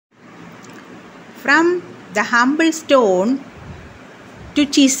From the humble stone to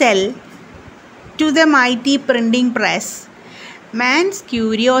chisel to the mighty printing press, man's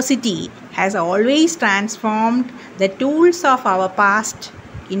curiosity has always transformed the tools of our past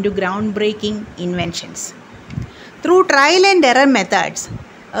into groundbreaking inventions. Through trial and error methods,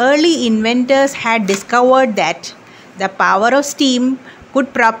 early inventors had discovered that the power of steam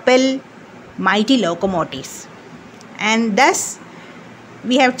could propel mighty locomotives, and thus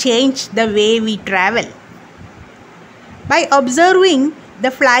we have changed the way we travel. By observing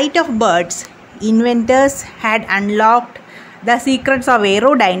the flight of birds, inventors had unlocked the secrets of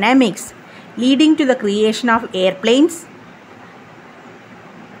aerodynamics, leading to the creation of airplanes,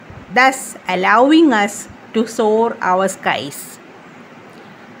 thus allowing us to soar our skies.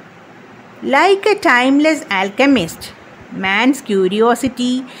 Like a timeless alchemist, man's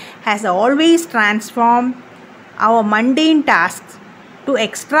curiosity has always transformed our mundane tasks to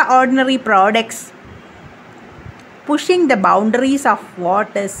extraordinary products, pushing the boundaries of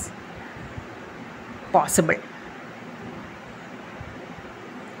what is possible.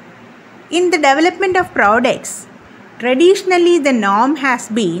 In the development of products, traditionally the norm has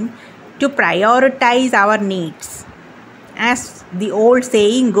been to prioritize our needs. As the old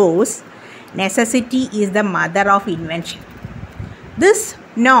saying goes, necessity is the mother of invention. This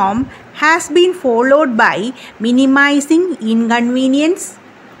norm has been followed by minimizing inconvenience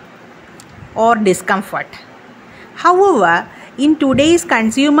or discomfort. However, in today's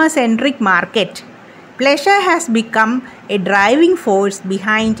consumer-centric market, pleasure has become a driving force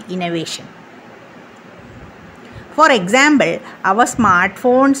behind innovation. For example, our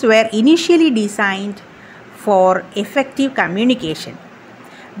smartphones were initially designed for effective communication,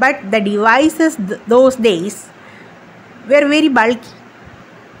 but the devices those days were very bulky.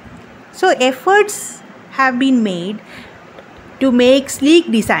 So efforts have been made to make sleek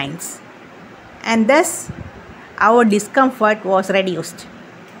designs, and thus our discomfort was reduced.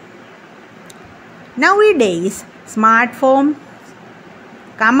 Nowadays, smartphones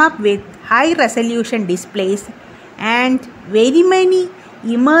come up with high resolution displays and very many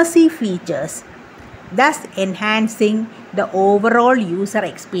immersive features, thus enhancing the overall user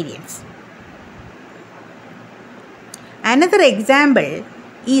experience. Another example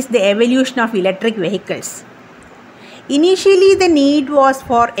is the evolution of electric vehicles. Initially, the need was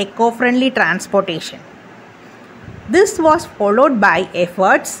for eco-friendly transportation. This was followed by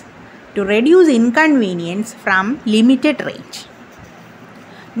efforts to reduce inconvenience from limited range.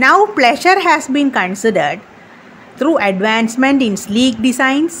 Now, pleasure has been considered through advancement in sleek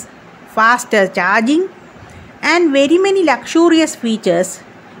designs, faster charging, and very many luxurious features,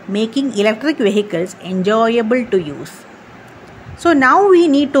 making electric vehicles enjoyable to use. So now we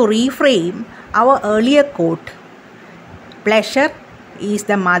need to reframe our earlier quote: pleasure is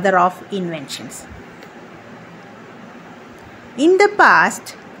the mother of inventions. In the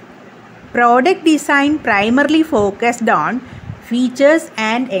past, product design primarily focused on features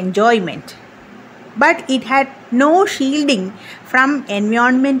and enjoyment, but it had no shielding from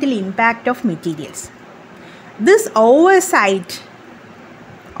environmental impact of materials. This oversight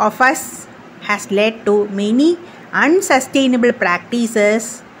of us has led to many unsustainable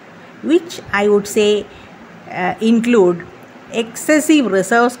practices, which I would say include excessive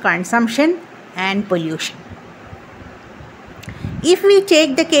resource consumption and pollution. If we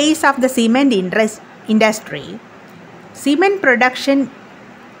take the case of the cement industry, cement production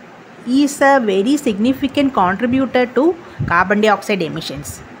is a very significant contributor to carbon dioxide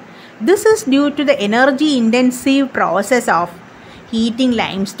emissions. This is due to the energy intensive process of heating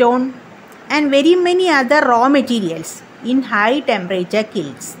limestone and very many other raw materials in high temperature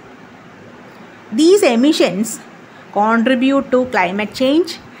kilns. These emissions contribute to climate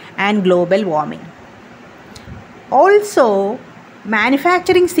change and global warming. Also,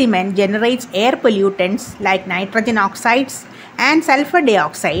 manufacturing cement generates air pollutants like nitrogen oxides and sulfur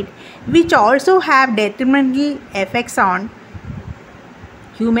dioxide, which also have detrimental effects on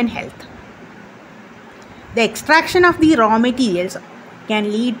human health. The extraction of the raw materials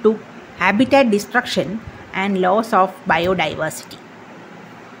can lead to habitat destruction and loss of biodiversity.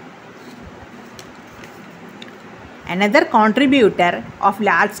 Another contributor of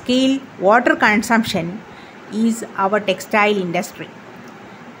large-scale water consumption is our textile industry.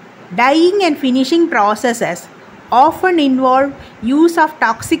 Dyeing and finishing processes often involve use of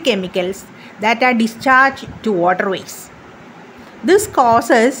toxic chemicals that are discharged to waterways. This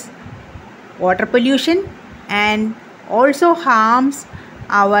causes water pollution and also harms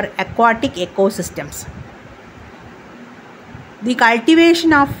our aquatic ecosystems. The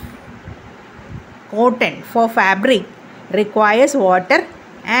cultivation of cotton for fabric requires water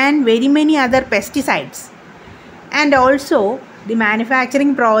and very many other pesticides. And also the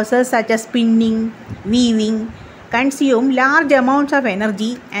manufacturing process such as spinning, weaving consume large amounts of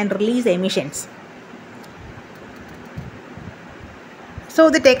energy and release emissions. So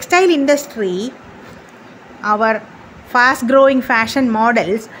the textile industry, our fast growing fashion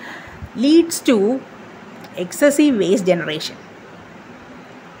models, leads to excessive waste generation.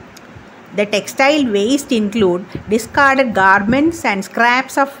 The textile waste include discarded garments and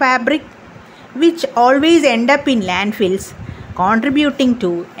scraps of fabric, which always end up in landfills, contributing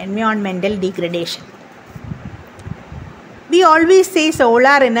to environmental degradation. We always say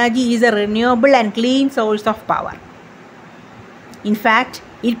solar energy is a renewable and clean source of power. In fact,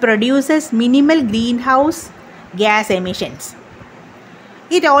 it produces minimal greenhouse gas emissions.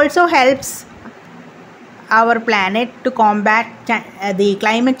 It also helps our planet to combat the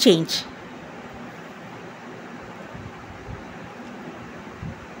climate change.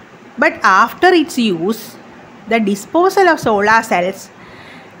 But after its use, the disposal of solar cells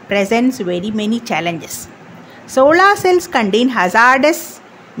presents very many challenges. Solar cells contain hazardous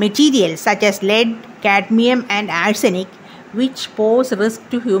materials such as lead, cadmium and arsenic, which pose risk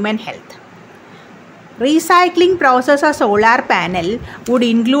to human health. Recycling process of solar panel would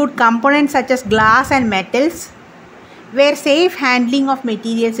include components such as glass and metals, where safe handling of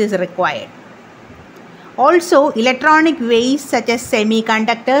materials is required. Also, electronic waste such as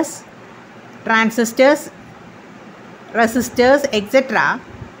semiconductors, transistors, resistors, etc.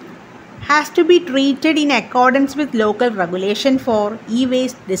 has to be treated in accordance with local regulation for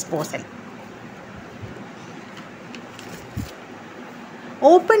e-waste disposal.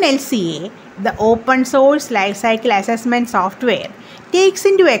 Open LCA, the open source lifecycle assessment software, takes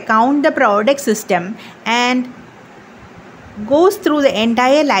into account the product system and goes through the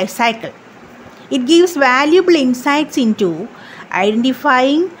entire life cycle. It gives valuable insights into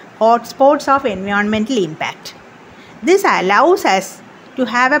identifying hotspots of environmental impact. This allows us to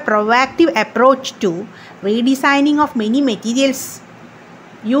have a proactive approach to redesigning of many materials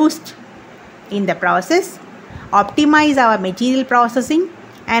used in the process, optimize our material processing,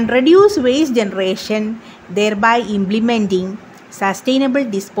 and reduce waste generation, thereby implementing sustainable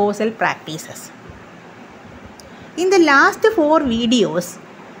disposal practices. In the last 4 videos,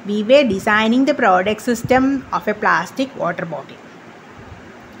 we were designing the product system of a plastic water bottle.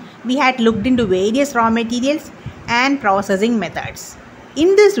 We had looked into various raw materials and processing methods.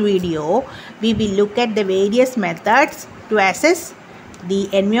 In this video, we will look at the various methods to assess the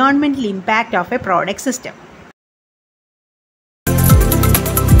environmental impact of a product system.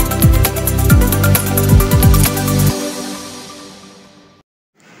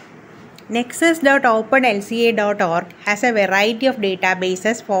 Nexus.openlca.org has a variety of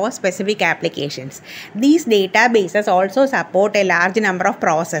databases for specific applications. These databases also support a large number of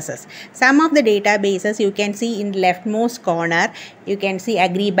processes. Some of the databases you can see in the leftmost corner. You can see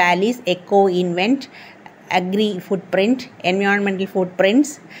AgriBally's, EcoInvent, Agri Footprint, Environmental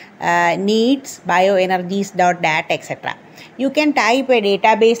Footprints, Needs, Bioenergies.dat, etc. You can type a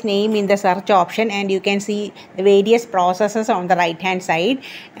database name in the search option and you can see the various processes on the right hand side.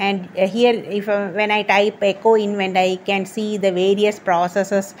 And here when I type EcoInvent, I can see the various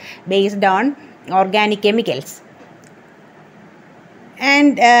processes based on organic chemicals.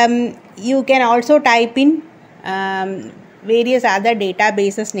 And you can also type in various other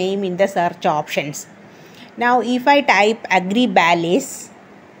databases name in the search options. Now if I type AgriBally's,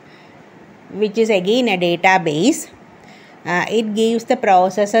 which is again a database, it gives the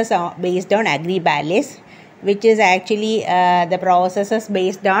processes based on AgriBally's, which is actually the processes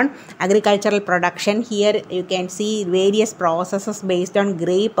based on agricultural production. Here you can see various processes based on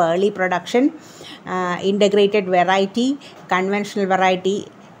grape early production, integrated variety, conventional variety,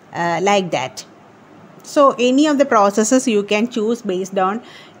 like that. So any of the processes you can choose based on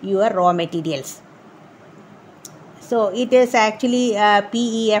your raw materials. So it is actually a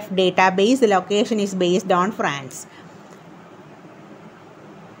PEF database. The location is based on France.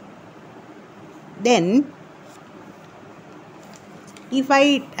 Then if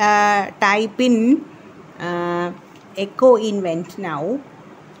I type in EcoInvent now,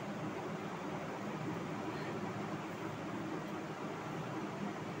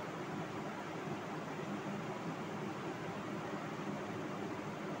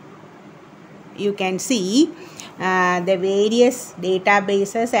 you can see the various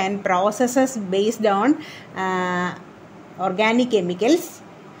databases and processes based on organic chemicals,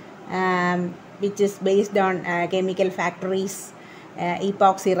 which is based on chemical factories,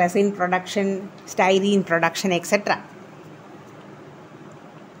 epoxy resin production, styrene production, etc.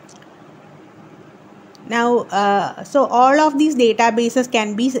 Now, so all of these databases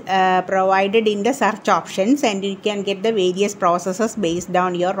can be provided in the search options, and you can get the various processes based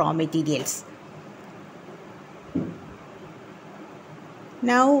on your raw materials.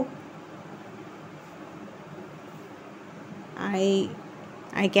 Now, I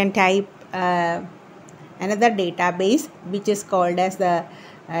can type another database which is called as the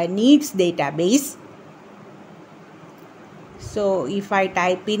needs database. So if I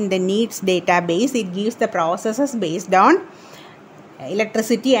type in the needs database, it gives the processes based on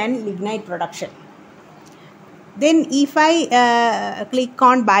electricity and lignite production. Then if I click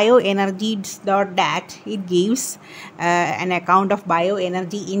on bioenergy.dat, it gives an account of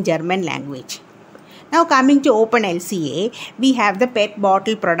bioenergy in German language. Now coming to Open LCA, we have the PET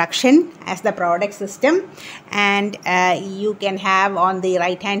bottle production as the product system, and you can have on the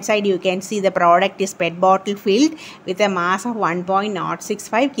right hand side, you can see the product is PET bottle filled with a mass of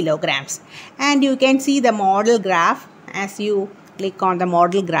 1.065 kilograms, and you can see the model graph as you click on the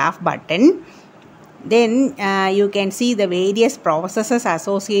model graph button. Then you can see the various processes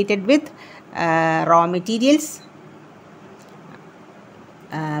associated with raw materials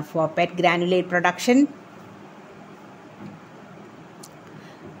for PET granulate production,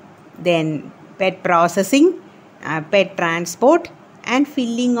 then PET processing, PET transport, and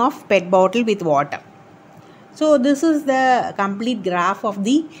filling of PET bottle with water. So this is the complete graph of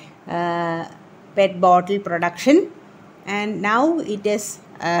the PET bottle production, and now it is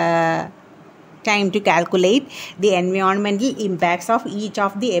time to calculate the environmental impacts of each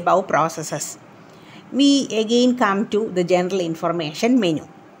of the above processes. We again come to the general information menu.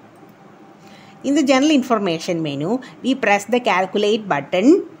 In the general information menu, we press the calculate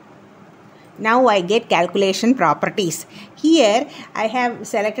button. Now I get calculation properties. Here I have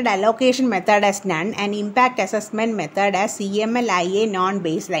selected allocation method as none and impact assessment method as CMLIA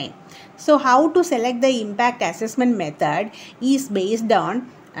non-baseline. So how to select the impact assessment method is based on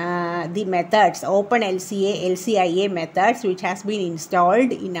the methods, Open LCA, LCIA methods which has been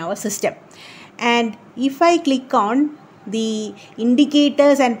installed in our system. And if I click on the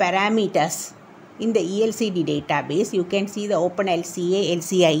indicators and parameters in the ELCD database, you can see the Open LCA,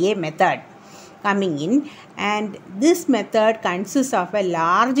 LCIA method coming in, and this method consists of a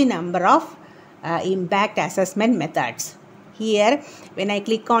large number of impact assessment methods. Here, when I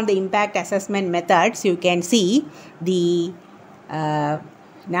click on the impact assessment methods, you can see the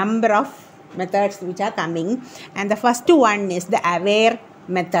number of methods which are coming, and the first one is the aware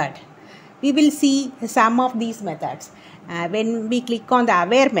method. We will see some of these methods. When we click on the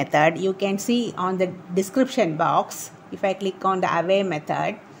aware method, you can see on the description box, if I click on the aware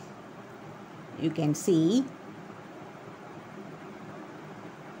method, you can see,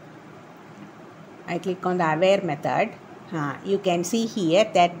 I click on the aware method, you can see here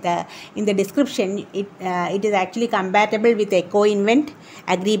that in the description it is actually compatible with EcoInvent,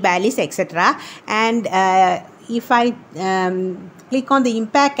 AgriBalis, etc. And if I click on the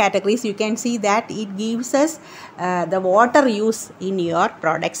impact categories, you can see that it gives us the water use in your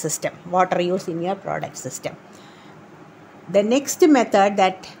product system. The next method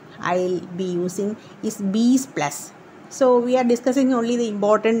that I will be using is Bees Plus. So we are discussing only the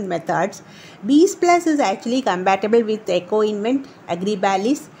important methods. Bees Plus is actually compatible with EcoInvent,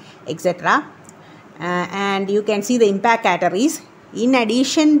 AgriBalis, etc. And you can see the impact categories. In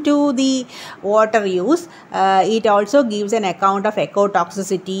addition to the water use, it also gives an account of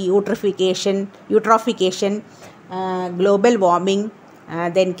ecotoxicity, eutrophication, global warming,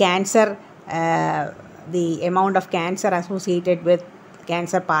 then cancer, the amount of cancer associated with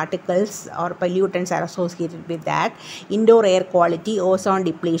cancer particles or pollutants are associated with that, indoor air quality, ozone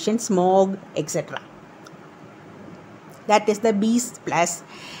depletion, smog, etc. That is the Bees Plus.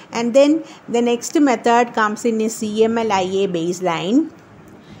 And then the next method comes in is CMLIA baseline.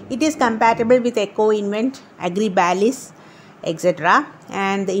 It is compatible with EcoInvent, AgriBalis, etc.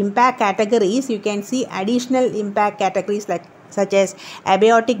 And the impact categories, you can see additional impact categories such as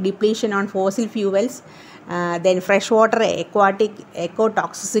abiotic depletion on fossil fuels, then freshwater aquatic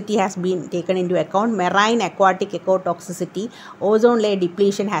ecotoxicity has been taken into account, marine aquatic ecotoxicity, ozone layer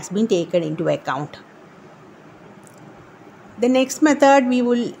depletion has been taken into account. The next method we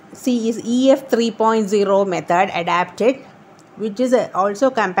will see is EF 3.0 method adapted, which is also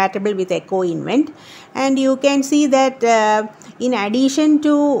compatible with EcoInvent. And you can see that in addition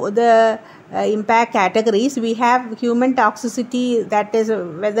to the impact categories, we have human toxicity, that is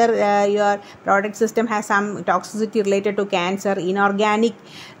whether your product system has some toxicity related to cancer, inorganic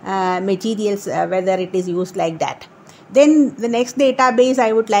materials, whether it is used like that. Then the next database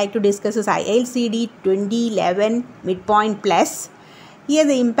I would like to discuss is ILCD 2011 Midpoint Plus. Here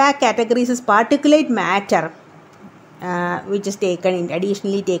the impact categories is particulate matter, which is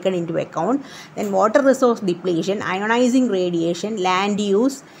additionally taken into account. Then water resource depletion, ionizing radiation, land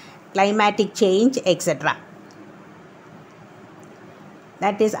use, climatic change, etc.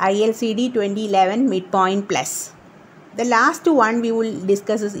 That is ILCD 2011 midpoint plus. The last one we will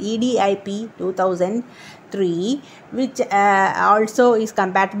discuss is EDIP 2003, which also is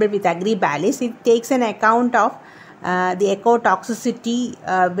compatible with Agri-Balance. It takes an account of the ecotoxicity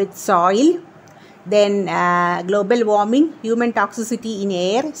with soil, then global warming, human toxicity in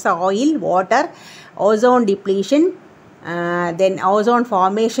air, soil, water, ozone depletion, then ozone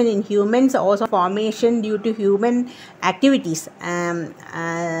formation in humans, ozone formation due to human activities,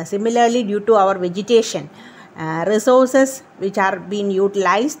 similarly due to our vegetation, resources which are being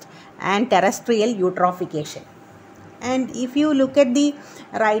utilized, and terrestrial eutrophication. And if you look at the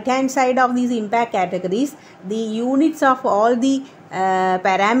right hand side of these impact categories, the units of all the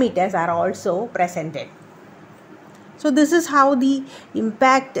parameters are also presented. So this is how the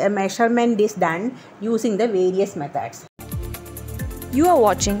impact measurement is done using the various methods. You are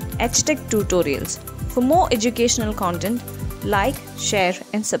watching EdTech tutorials. For more educational content, like, share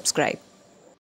and subscribe.